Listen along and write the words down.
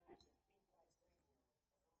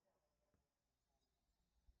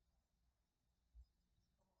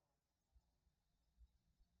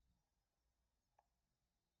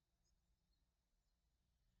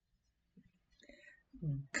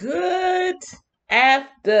Good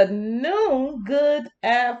afternoon. Good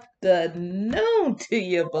afternoon to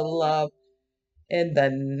you, beloved. In the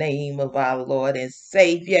name of our Lord and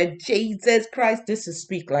Savior, Jesus Christ. This is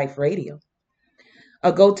Speak Life Radio.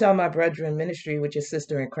 A Go Tell My Brethren ministry with your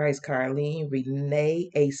sister in Christ, Carlene Renee,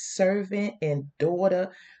 a servant and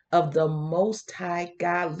daughter of the Most High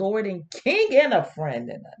God, Lord and King, and a friend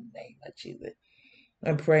in the name of Jesus.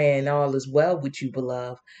 I'm praying all is well with you,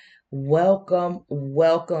 beloved. Welcome,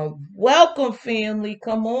 welcome, welcome, family.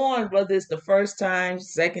 Come on, whether it's the first time,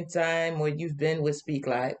 second time, or you've been with Speak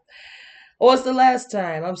Life, or it's the last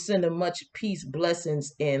time. I'm sending much peace,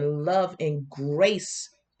 blessings, and love and grace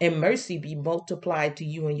and mercy be multiplied to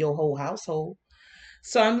you and your whole household.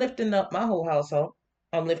 So I'm lifting up my whole household.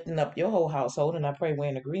 I'm lifting up your whole household, and I pray we're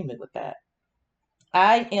in agreement with that.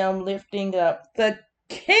 I am lifting up the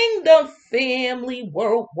kingdom family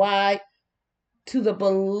worldwide to the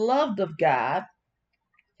beloved of God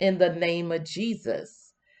in the name of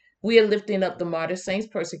Jesus. We are lifting up the martyr saints,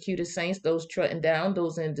 persecuted saints, those trodden down,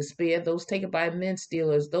 those in despair, those taken by men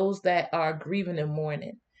stealers, those that are grieving and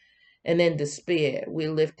mourning and in despair.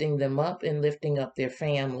 We're lifting them up and lifting up their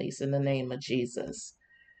families in the name of Jesus.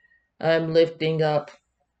 I'm lifting up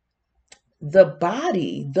the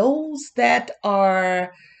body, those that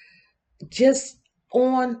are just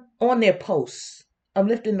on their posts. I'm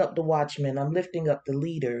lifting up the watchmen. I'm lifting up the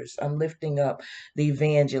leaders. I'm lifting up the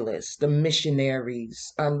evangelists, the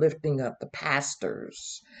missionaries. I'm lifting up the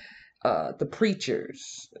pastors, the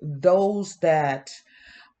preachers, those that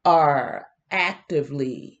are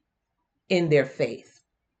actively in their faith.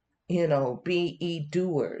 Be ye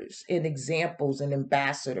doers and examples and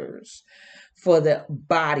ambassadors for the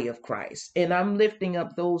body of Christ. And I'm lifting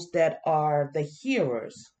up those that are the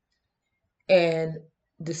hearers and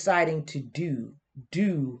deciding to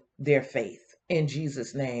do their faith in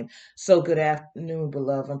Jesus' name. So good afternoon,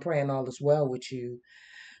 beloved. I'm praying all is well with you.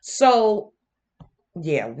 So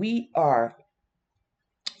yeah, we are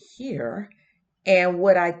here, and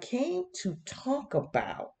what I came to talk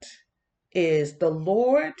about is the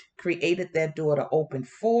Lord created that door to open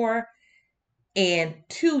for and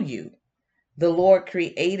to you. The Lord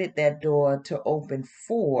created that door to open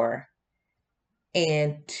for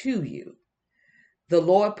and to you. The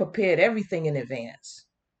Lord prepared everything in advance.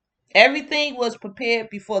 Everything was prepared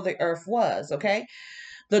before the earth was, okay?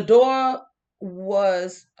 The door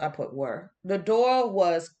I put were, the door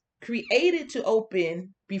was created to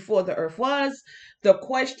open before the earth was. The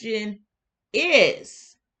question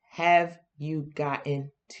is, have you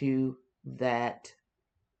gotten to that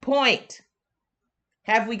point?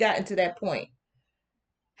 Have we gotten to that point?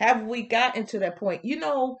 Have we gotten to that point?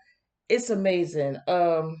 It's amazing.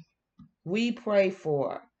 We pray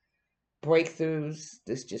for breakthroughs.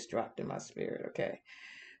 This just dropped in my spirit, okay?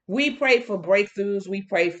 We pray for breakthroughs. We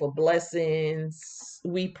pray for blessings.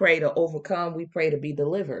 We pray to overcome. We pray to be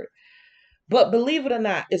delivered. But believe it or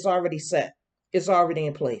not, it's already set. It's already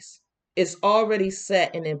in place. It's already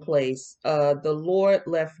set and in place. The Lord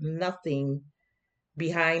left nothing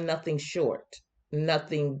behind, nothing short,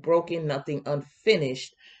 nothing broken, nothing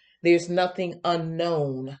unfinished. There's nothing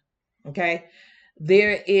unknown. Okay.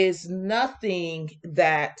 There is nothing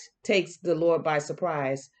that takes the Lord by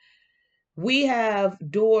surprise. We have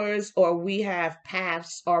doors or we have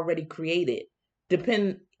paths already created.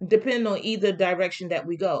 Depend on either direction that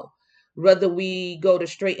we go. Whether we go the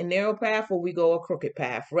straight and narrow path or we go a crooked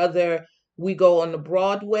path. Whether we go on the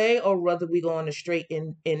broad way or whether we go on the straight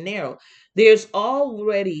and narrow. There's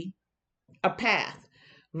already a path.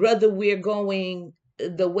 Whether we're going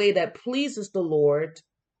the way that pleases the Lord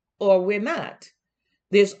or we're not.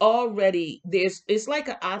 It's like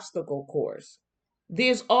an obstacle course.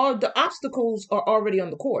 There's all the obstacles are already on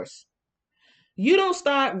the course. You don't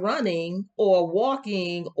start running or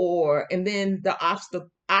walking and then the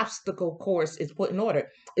obstacle course is put in order.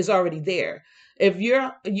 It's already there. If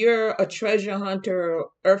you're a treasure hunter,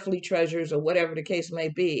 earthly treasures or whatever the case may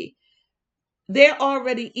be, they're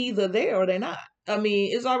already either there or they're not. I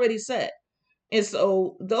mean, it's already set. And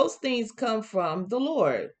so those things come from the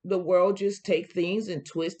Lord. The world just take things and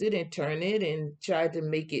twist it and turn it and try to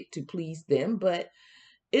make it to please them, but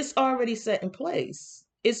it's already set in place.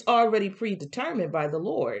 It's already predetermined by the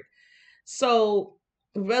Lord. So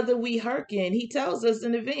whether we hearken, he tells us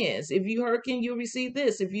in advance. If you hearken, you'll receive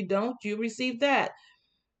this. If you don't, you'll receive that.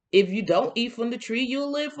 If you don't eat from the tree,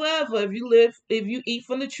 you'll live forever. If you eat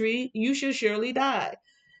from the tree, you shall surely die.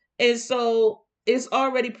 And so it's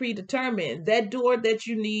already predetermined. That door that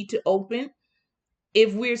you need to open,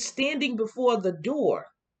 if we're standing before the door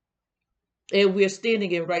and we're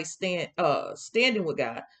standing in standing with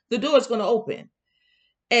God, the door is going to open.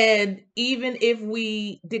 And even if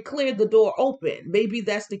we declare the door open, maybe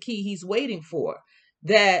that's the key he's waiting for.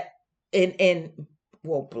 That and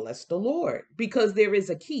well, bless the Lord, because there is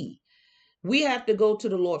a key. We have to go to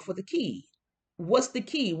the Lord for the key. What's the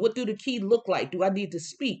key? What do the key look like? Do I need to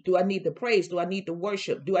speak? Do I need to praise? Do I need to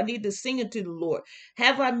worship? Do I need to sing into the Lord?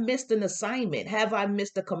 Have I missed an assignment? Have I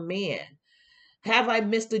missed a command? Have I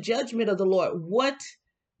missed the judgment of the Lord?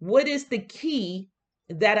 What is the key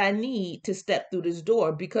that I need to step through this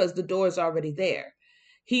door? Because the door is already there.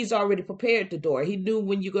 He's already prepared the door. He knew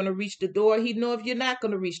when you're going to reach the door. He knew if you're not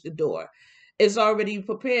going to reach the door. It's already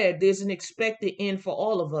prepared. There's an expected end for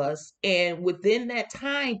all of us. And within that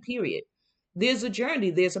time period, there's a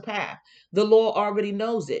journey, there's a path. The Lord already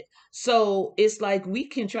knows it. So it's like we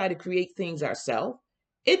can try to create things ourselves.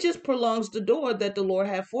 It just prolongs the door that the Lord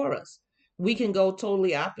had for us. We can go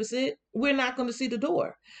totally opposite. We're not going to see the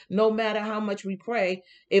door. No matter how much we pray,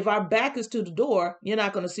 if our back is to the door, you're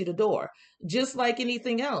not going to see the door. Just like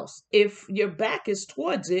anything else. If your back is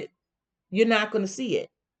towards it, you're not going to see it.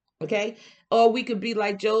 Okay? Or we could be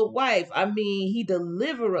like Job's wife. I mean, he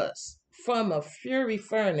delivered us from a fury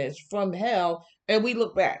furnace, from hell, and we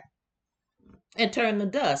look back and turn to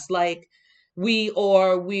dust. Like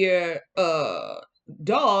we're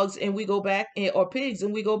dogs and we go back and, or pigs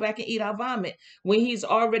and we go back and eat our vomit when he's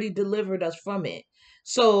already delivered us from it.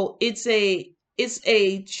 So it's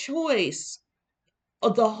a choice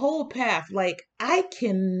of the whole path. Like I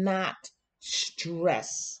cannot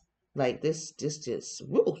stress like this just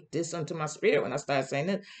woo, this unto my spirit when I start saying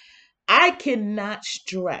this. I cannot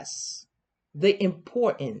stress the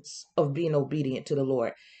importance of being obedient to the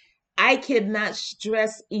Lord. I cannot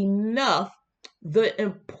stress enough the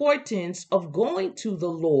importance of going to the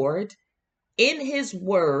Lord in His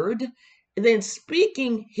Word, then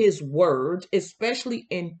speaking His Word, especially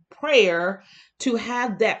in prayer, to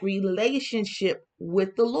have that relationship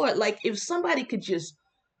with the Lord. Like if somebody could just,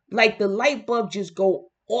 like the light bulb just go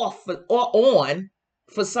off or on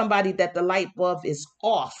for somebody that the light bulb is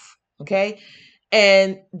off, okay?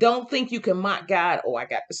 And don't think you can mock God. Oh, I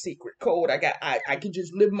got the secret code. I can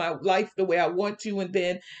just live my life the way I want to. And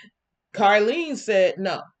then Carlene said,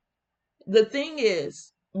 no. The thing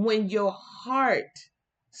is, when your heart,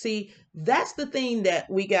 see, that's the thing that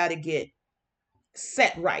we got to get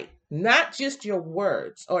set right. Not just your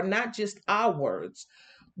words or not just our words,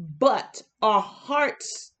 but our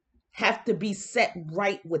hearts have to be set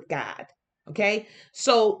right with God. Okay.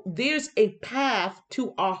 So there's a path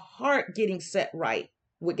to our heart getting set right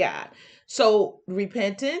with God. So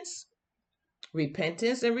repentance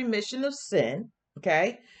and remission of sin.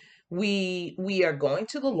 Okay. We are going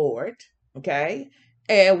to the Lord. Okay.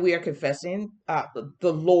 And we are confessing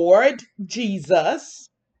the Lord Jesus,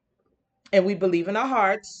 and we believe in our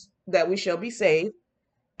hearts that we shall be saved.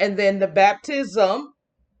 And then the baptism,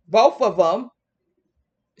 both of them.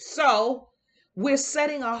 So we're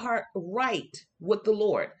setting our heart right with the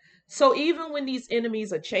Lord. So even when these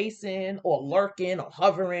enemies are chasing or lurking or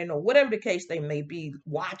hovering or whatever the case they may be,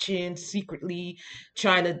 watching secretly,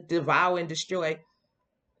 trying to devour and destroy,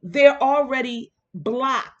 they're already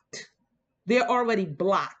blocked. They're already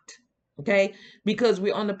blocked. Okay? Because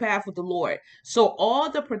we're on the path with the Lord. So all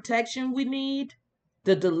the protection we need,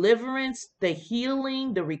 the deliverance, the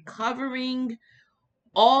healing, the recovering,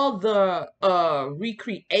 all the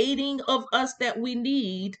recreating of us that we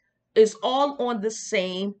need is all on the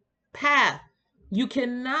same path. You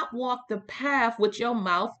cannot walk the path with your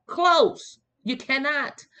mouth closed. You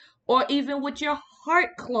cannot. Or even with your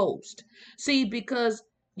heart closed. See, because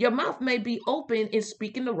your mouth may be open and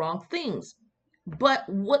speaking the wrong things, but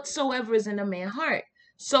whatsoever is in a man's heart.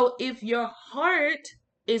 So if your heart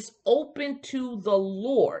is open to the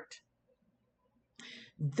Lord,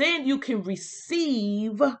 then you can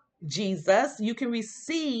receive Jesus. You can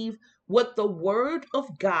receive what the word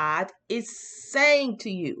of God is saying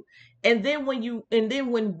to you. And then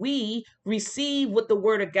when we receive what the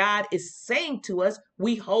word of God is saying to us,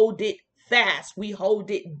 we hold it fast. We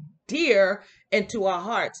hold it dear into our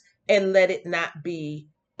hearts and let it not be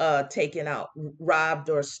taken out,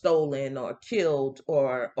 robbed or stolen or killed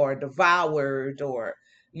or devoured or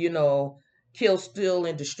you know kill, steal,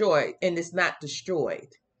 and destroy, and it's not destroyed.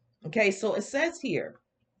 Okay, so it says here,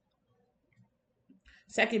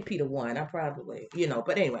 Second Peter 1, I probably,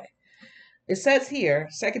 but anyway, it says here,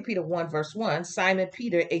 Second Peter 1, verse 1, Simon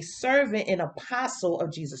Peter, a servant and apostle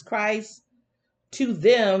of Jesus Christ, to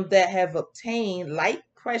them that have obtained like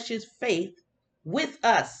precious faith with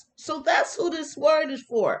us. So that's who this word is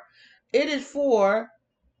for. It is for,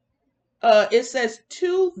 it says,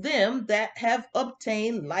 to them that have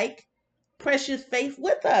obtained like precious faith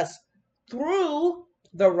with us through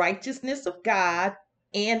the righteousness of God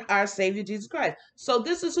and our Savior Jesus Christ. So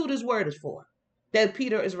this is who this word is for, that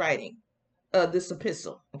Peter is writing this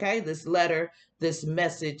epistle, okay, this letter, this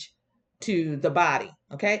message to the body,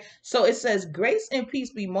 okay. So it says, grace and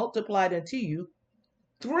peace be multiplied unto you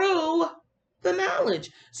through the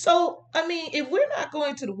knowledge. So I mean, if we're not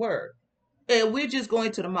going to the word and we're just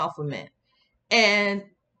going to the mouth of men, and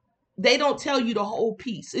they don't tell you the whole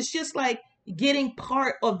piece, it's just like getting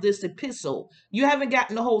part of this epistle. You haven't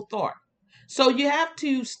gotten the whole thought. So you have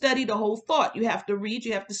to study the whole thought. You have to read,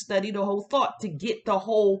 you have to study the whole thought to get the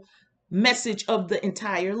whole message of the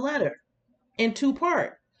entire letter in two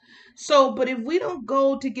part. So, but if we don't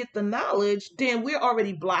go to get the knowledge, then we're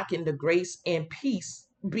already blocking the grace and peace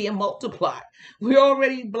being multiplied. We're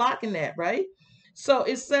already blocking that, right? So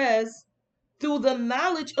it says, through the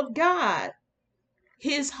knowledge of God,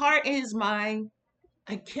 his heart and his mind.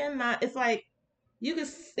 I cannot, it's like, you can,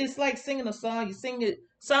 it's like singing a song. You sing it,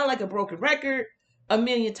 sound like a broken record a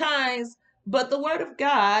million times, but the word of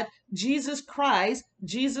God, Jesus Christ,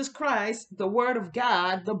 the word of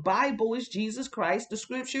God, the Bible is Jesus Christ, the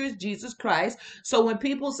scripture is Jesus Christ. So when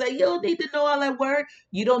people say you don't need to know all that word,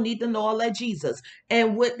 you don't need to know all that Jesus.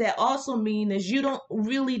 And what that also means is you don't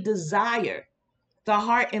really desire the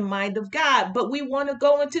heart and mind of God, but we want to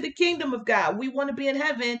go into the kingdom of God. We want to be in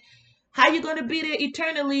heaven. How you going to be there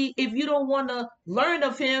eternally if you don't want to learn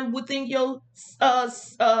of him within your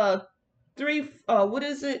what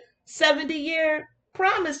is it, 70-year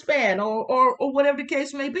promise span, or whatever the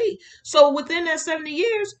case may be. So within that 70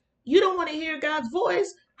 years, you don't want to hear God's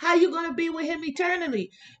voice. How you going to be with him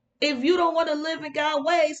eternally? If you don't want to live in God's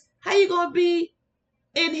ways, how you going to be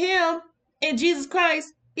in him, in Jesus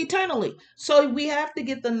Christ, eternally? So we have to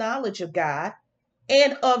get the knowledge of God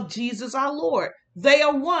and of Jesus our Lord. They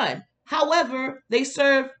are one. However, they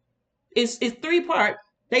serve, it's three part.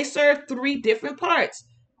 They serve three different parts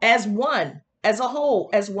as one, as a whole,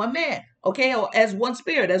 as one man, okay, or as one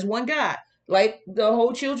spirit, as one God. Like the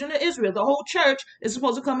whole children of Israel, the whole church is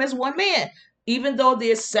supposed to come as one man. Even though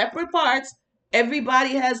they're separate parts,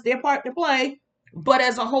 everybody has their part to play, but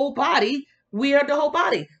as a whole body, we are the whole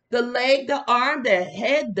body. The leg, the arm, the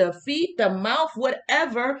head, the feet, the mouth,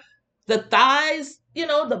 whatever, the thighs,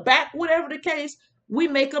 the back, whatever the case, we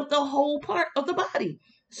make up the whole part of the body.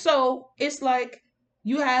 So it's like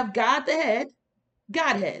you have God the head,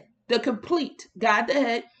 Godhead, the complete God the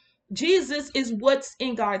head. Jesus is what's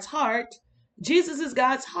in God's heart. Jesus is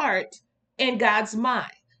God's heart and God's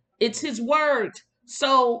mind. It's his word.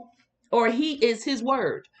 So, or he is his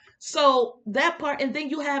word. So that part, and then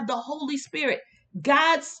you have the Holy Spirit.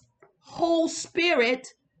 God's whole spirit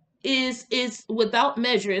is without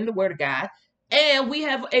measure in the word of God. And we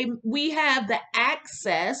have the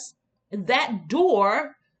access, that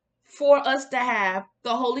door for us to have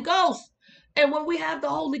the Holy Ghost. And when we have the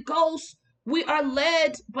Holy Ghost, we are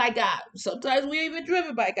led by God. Sometimes we're even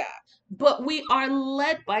driven by God, but we are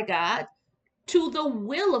led by God to the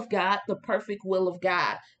will of God, the perfect will of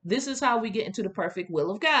God. This is how we get into the perfect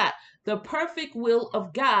will of God. The perfect will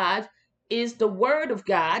of God is the word of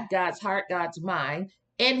God, God's heart, God's mind,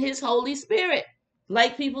 and his Holy Spirit.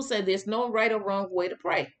 Like people say, there's no right or wrong way to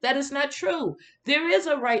pray. That is not true. There is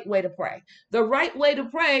a right way to pray. The right way to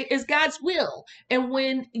pray is God's will. And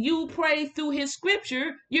when you pray through his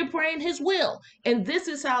scripture, you're praying his will. And this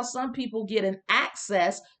is how some people get an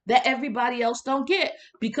access that everybody else don't get.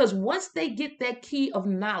 Because once they get that key of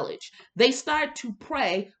knowledge, they start to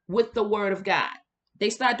pray with the word of God. They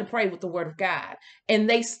start to pray with the word of God, and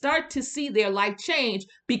they start to see their life change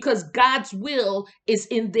because God's will is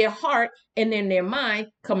in their heart and in their mind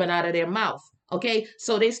coming out of their mouth. Okay.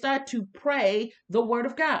 So they start to pray the word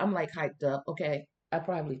of God. I'm like hyped up. Okay. I'm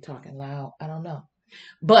probably talking loud. I don't know,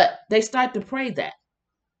 but they start to pray that.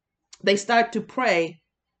 They start to pray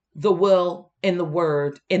the will and the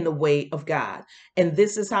word in the way of God. And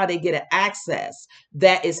this is how they get an access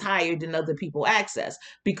that is higher than other people access,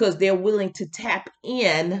 because they're willing to tap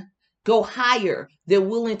in, go higher. They're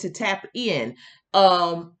willing to tap in.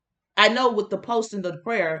 I know with the posting of the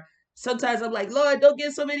prayer, sometimes I'm like, Lord, don't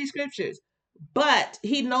get so many scriptures. But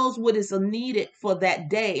he knows what is needed for that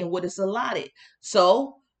day and what is allotted.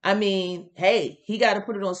 So I mean, hey, he got to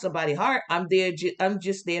put it on somebody's heart. I'm there. I'm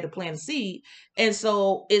just there to plant a seed. And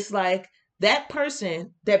so it's like that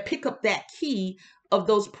person that pick up that key of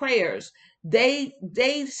those prayers, they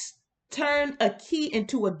turn a key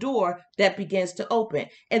into a door that begins to open.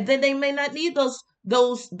 And then they may not need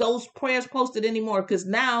those prayers posted anymore, because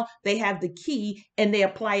now they have the key and they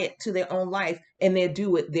apply it to their own life and they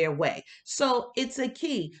do it their way. So it's a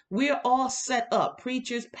key. We're all set up,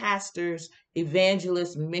 preachers, pastors,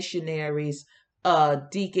 evangelists, missionaries,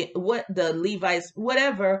 deacon, what the Levites,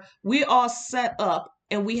 whatever. We're all set up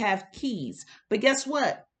and we have keys. But guess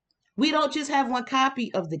what? We don't just have one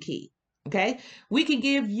copy of the key. Okay. We can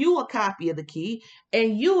give you a copy of the key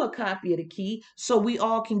and you a copy of the key so we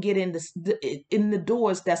all can get in the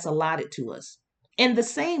doors that's allotted to us. In the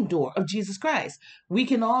same door of Jesus Christ. We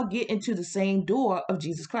can all get into the same door of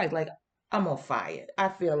Jesus Christ. Like, I'm on fire. I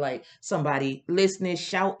feel like somebody listening,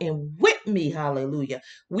 shouting with me, hallelujah.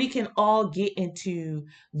 We can all get into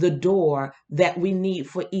the door that we need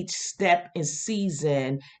for each step and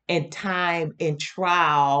season and time and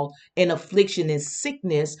trial and affliction and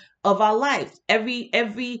sickness of our life.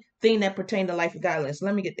 Everything that pertains to life and godliness.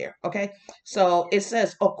 Let me get there. Okay. So it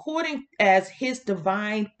says, according as his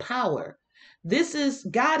divine power. This is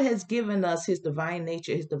God has given us his divine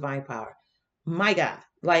nature, his divine power. My God,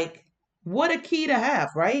 like what a key to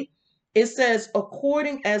have, right? It says,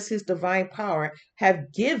 according as his divine power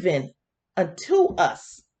have given unto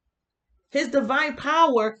us. His divine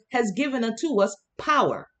power has given unto us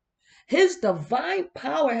power. His divine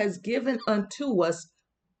power has given unto us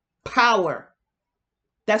power.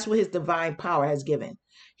 That's what his divine power has given.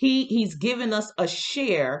 He's given us a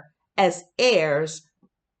share as heirs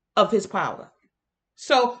of his power.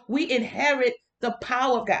 So we inherit the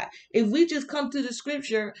power of God. If we just come to the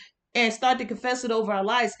scripture and start to confess it over our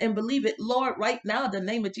lives and believe it, Lord, right now, in the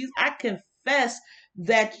name of Jesus, I confess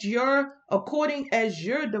that according as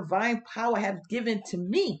your divine power have given to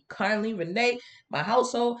me, currently, Renee, my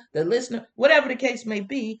household, the listener, whatever the case may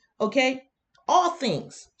be, okay, all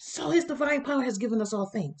things. So his divine power has given us all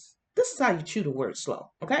things. This is how you chew the word slow,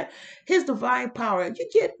 okay? His divine power,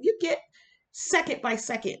 you get second by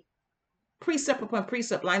second, precept upon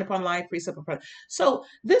precept, line upon line, precept upon. So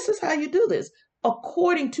this is how you do this.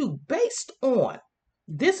 According to, based on,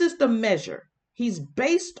 this is the measure. He's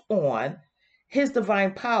based on his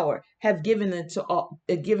divine power have given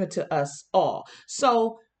to us all.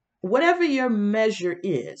 So whatever your measure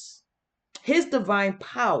is, his divine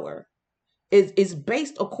power is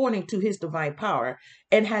based according to his divine power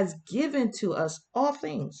and has given to us all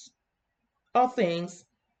things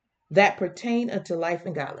that pertain unto life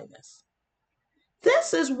and godliness.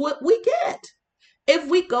 This is what we get if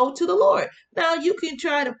we go to the Lord. Now you can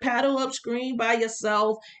try to paddle upstream by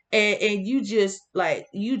yourself and you just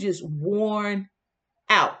worn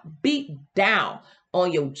out, beat down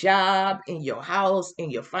on your job, in your house,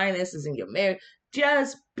 in your finances, in your marriage,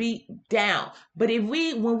 just beat down. But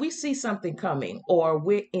when we see something coming or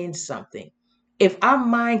we're in something, if our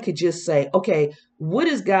mind could just say, okay, what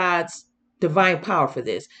is God's divine power for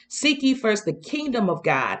this? Seek ye first the kingdom of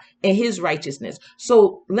God and his righteousness.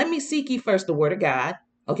 So let me seek ye first the word of God.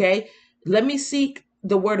 Okay. Let me seek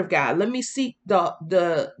the word of God. Let me seek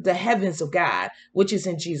the heavens of God, which is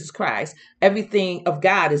in Jesus Christ. Everything of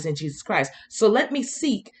God is in Jesus Christ. So let me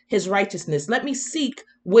seek his righteousness. Let me seek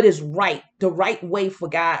what is right, the right way for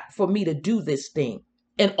God, for me to do this thing.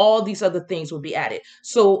 And all these other things will be added.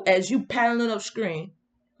 So as you paddling upstream,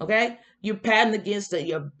 okay, you're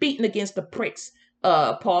you're beating against the pricks,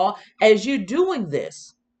 Paul. As you're doing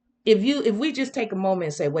this, if we just take a moment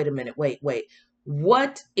and say, wait a minute, wait.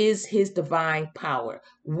 What is his divine power?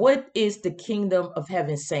 What is the kingdom of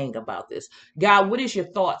heaven saying about this? God, what is your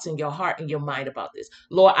thoughts and your heart and your mind about this?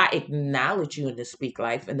 Lord, I acknowledge you in the Speak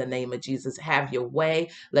Life in the name of Jesus. Have your way.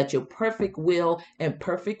 Let your perfect will and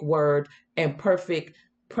perfect word and perfect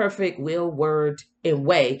will, word, and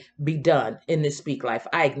way be done in this Speak Life.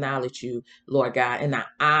 I acknowledge you, Lord God, and I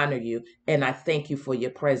honor you, and I thank you for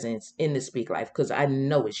your presence in the Speak Life because I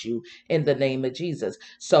know it's you in the name of Jesus.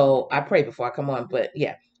 So I pray before I come on, but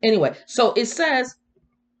yeah. Anyway, so it says,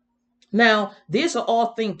 now these are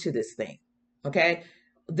all things to this thing, okay?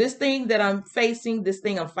 This thing that I'm facing, this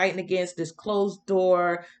thing I'm fighting against, this closed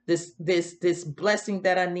door, this blessing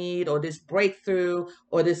that I need, or this breakthrough,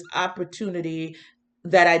 or this opportunity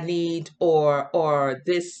that I need, or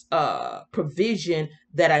this provision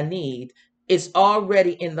that I need, is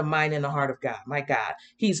already in the mind and the heart of God. My God,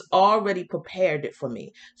 he's already prepared it for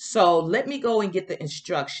me. So let me go and get the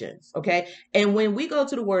instructions, okay? And when we go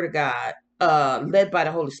to the word of God, led by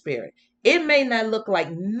the Holy Spirit, it may not look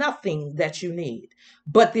like nothing that you need,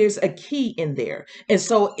 but there's a key in there. And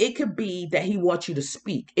so it could be that he wants you to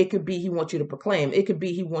speak. It could be he wants you to proclaim. It could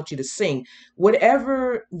be he wants you to sing.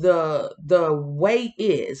 Whatever the way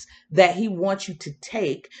is that he wants you to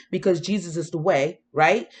take, because Jesus is the way,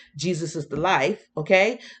 right? Jesus is the life,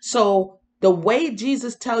 okay? So the way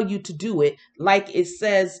Jesus tell you to do it, like it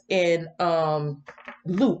says in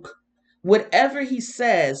Luke, whatever he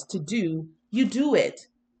says to do, you do it.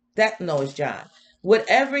 That no is John.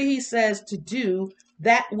 Whatever he says to do,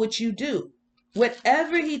 that which you do.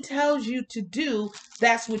 Whatever he tells you to do,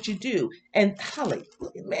 that's what you do. And Holly,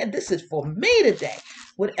 man, this is for me today.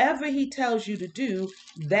 Whatever he tells you to do,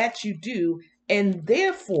 that you do. And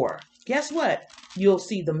therefore, guess what? You'll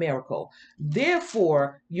see the miracle.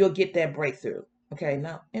 Therefore, you'll get that breakthrough. Okay,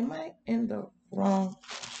 now, am I in the wrong?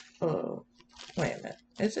 Uh, Wait a minute.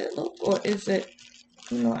 Is it Luke or is it,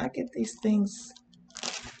 I get these things.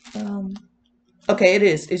 Um, Okay, it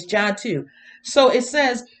is. It's John 2. So it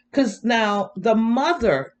says, because now the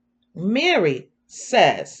mother, Mary,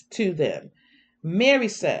 says to them, Mary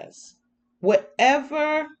says,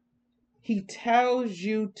 whatever he tells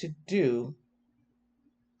you to do,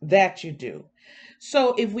 that you do.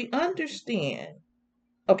 So if we understand,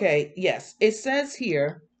 okay, yes, it says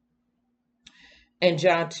here in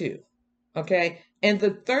John 2, okay, and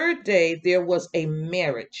the third day there was a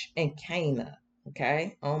marriage in Cana,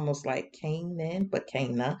 okay, almost like Canaan, but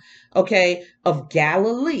Cana, okay, of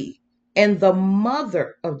Galilee. And the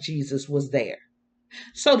mother of Jesus was there.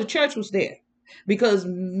 So the church was there because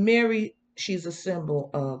Mary, she's a symbol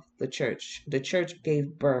of the church. The church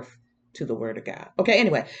gave birth to the word of God. Okay,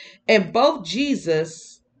 anyway, and both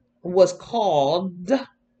Jesus was called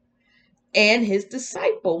and his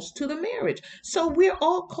disciples to the marriage. So we're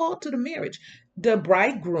all called to the marriage. The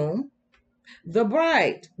bridegroom, the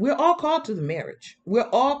bride. We're all called to the marriage. We're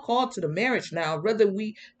all called to the marriage now, whether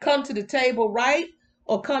we come to the table right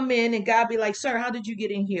or come in and God be like, sir, how did you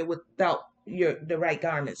get in here without the right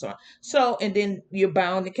garments on? So, and then you're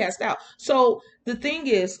bound to cast out. So the thing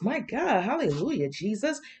is, my God, hallelujah,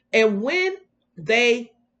 Jesus. And when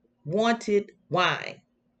they wanted wine,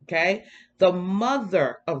 okay, the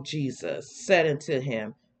mother of Jesus said unto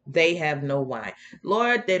him, they have no wine.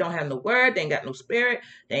 Lord, they don't have no word. They ain't got no spirit.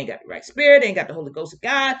 They ain't got the right spirit. They ain't got the Holy Ghost of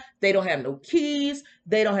God. They don't have no keys.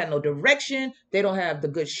 They don't have no direction. They don't have the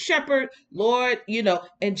good shepherd. Lord,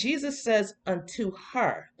 and Jesus says unto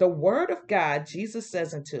her, the word of God, Jesus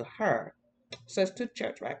says unto her, says to the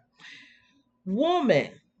church, right? Woman,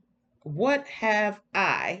 what have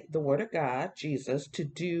I, the word of God, Jesus, to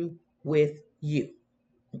do with you?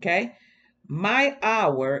 Okay? My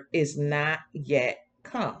hour is not yet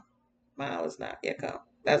come. My hour is not yet come.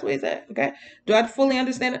 That's what he said. Okay. Do I fully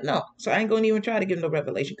understand it? No. So I ain't going to even try to give no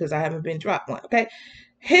revelation because I haven't been dropped one. Okay.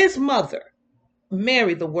 His mother,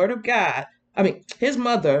 Mary, the word of God. His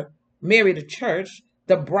mother, Mary, the church,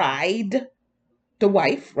 the bride, the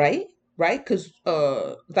wife, right? Right? Because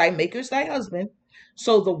thy maker is thy husband.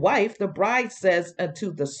 So the wife, the bride says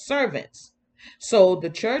unto the servants. So the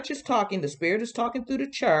church is talking, the spirit is talking through the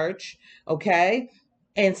church, okay?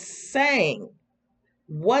 And saying,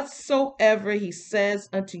 whatsoever he says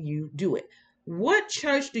unto you, do it. What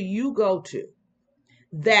church do you go to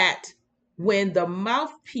that when the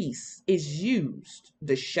mouthpiece is used,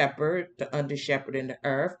 the shepherd, the under shepherd in the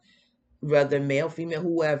earth, whether male, female,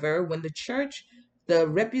 whoever, when the church, the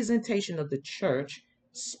representation of the church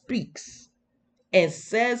speaks and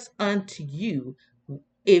says unto you,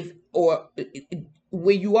 if or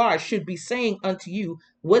where you are should be saying unto you,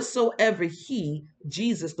 whatsoever he,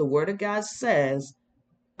 Jesus, the word of God says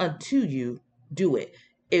unto you, do it.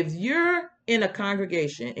 If you're in a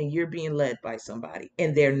congregation and you're being led by somebody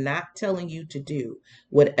and they're not telling you to do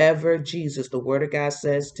whatever Jesus, the word of God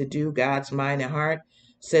says to do, God's mind and heart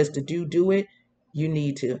says to do it, you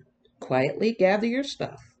need to quietly gather your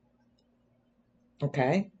stuff.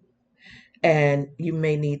 Okay? And you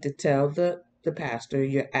may need to tell the pastor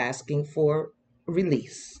you're asking for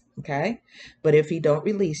release. Okay, but if he don't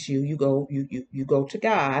release you, you go to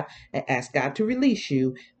God and ask God to release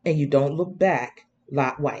you, and you don't look back,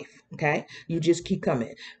 Lot wife. Okay, you just keep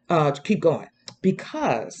coming, keep going,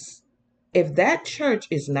 because if that church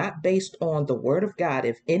is not based on the word of God,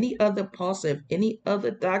 if any other apostle, if any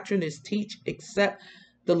other doctrine is teach except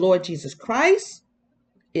the Lord Jesus Christ,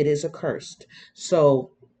 it is accursed.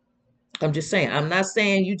 So I'm just saying, I'm not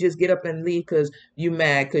saying you just get up and leave because you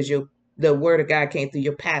mad because the word of God came through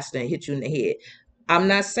your pastor and hit you in the head. I'm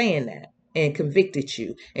not saying that and convicted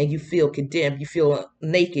you and you feel condemned, you feel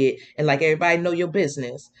naked and like everybody know your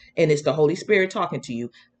business and it's the Holy Spirit talking to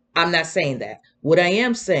you. I'm not saying that. What I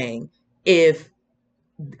am saying, if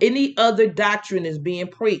any other doctrine is being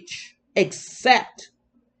preached except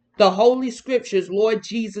the Holy Scriptures, Lord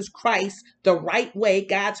Jesus Christ, the right way,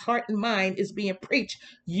 God's heart and mind is being preached,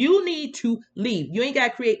 you need to leave. You ain't got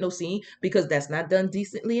to create no scene because that's not done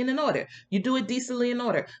decently and in order. You do it decently in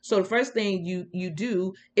order. So the first thing you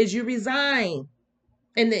do is you resign.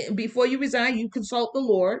 And then before you resign, you consult the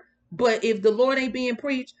Lord. But if the Lord ain't being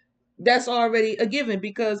preached, that's already a given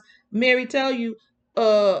because Mary tell you,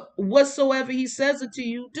 whatsoever he says it to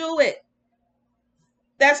you, do it.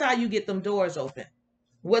 That's how you get them doors open.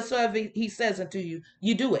 Whatsoever he says unto you,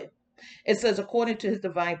 you do it. It says, according to his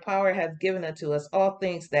divine power, hath given unto us all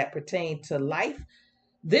things that pertain to life,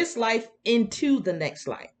 this life into the next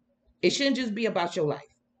life. It shouldn't just be about your life.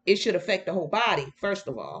 It should affect the whole body, first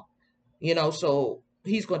of all. So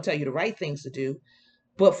he's going to tell you the right things to do.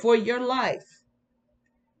 But for your life,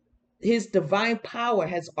 his divine power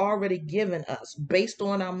has already given us, based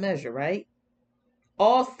on our measure, right?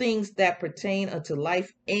 All things that pertain unto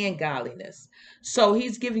life and godliness. So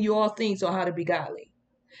he's giving you all things on how to be godly.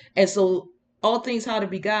 And so all things how to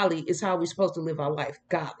be godly is how we're supposed to live our life,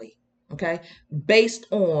 godly. Okay, based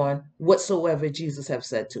on whatsoever Jesus have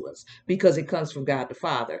said to us, because it comes from God the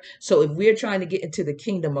Father. So if we're trying to get into the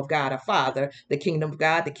kingdom of God our Father, the kingdom of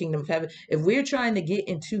God, the kingdom of heaven, if we're trying to get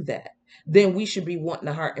into that, then we should be wanting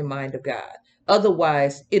the heart and mind of God.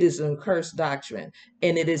 Otherwise, it is an accursed doctrine,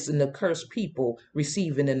 and it is an accursed people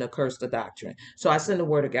receiving an accursed doctrine. So I send the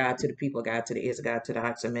word of God to the people of God, to the ears of God, to the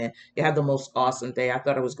hearts of men. You have the most awesome day. I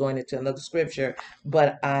thought I was going into another scripture,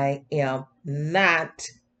 but I am not,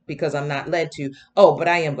 because I'm not led to. Oh, but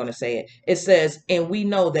I am going to say it. It says, and we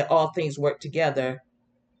know that all things work together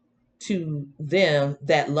to them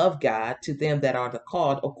that love God, to them that are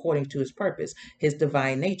called according to his purpose, his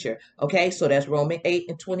divine nature. Okay, so that's Romans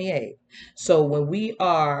 8:28. So when we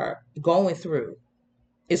are going through,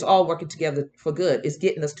 it's all working together for good. It's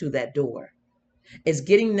getting us to that door. It's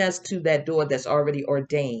getting us to that door that's already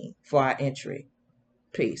ordained for our entry.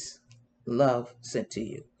 Peace. Love sent to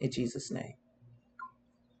you in Jesus' name.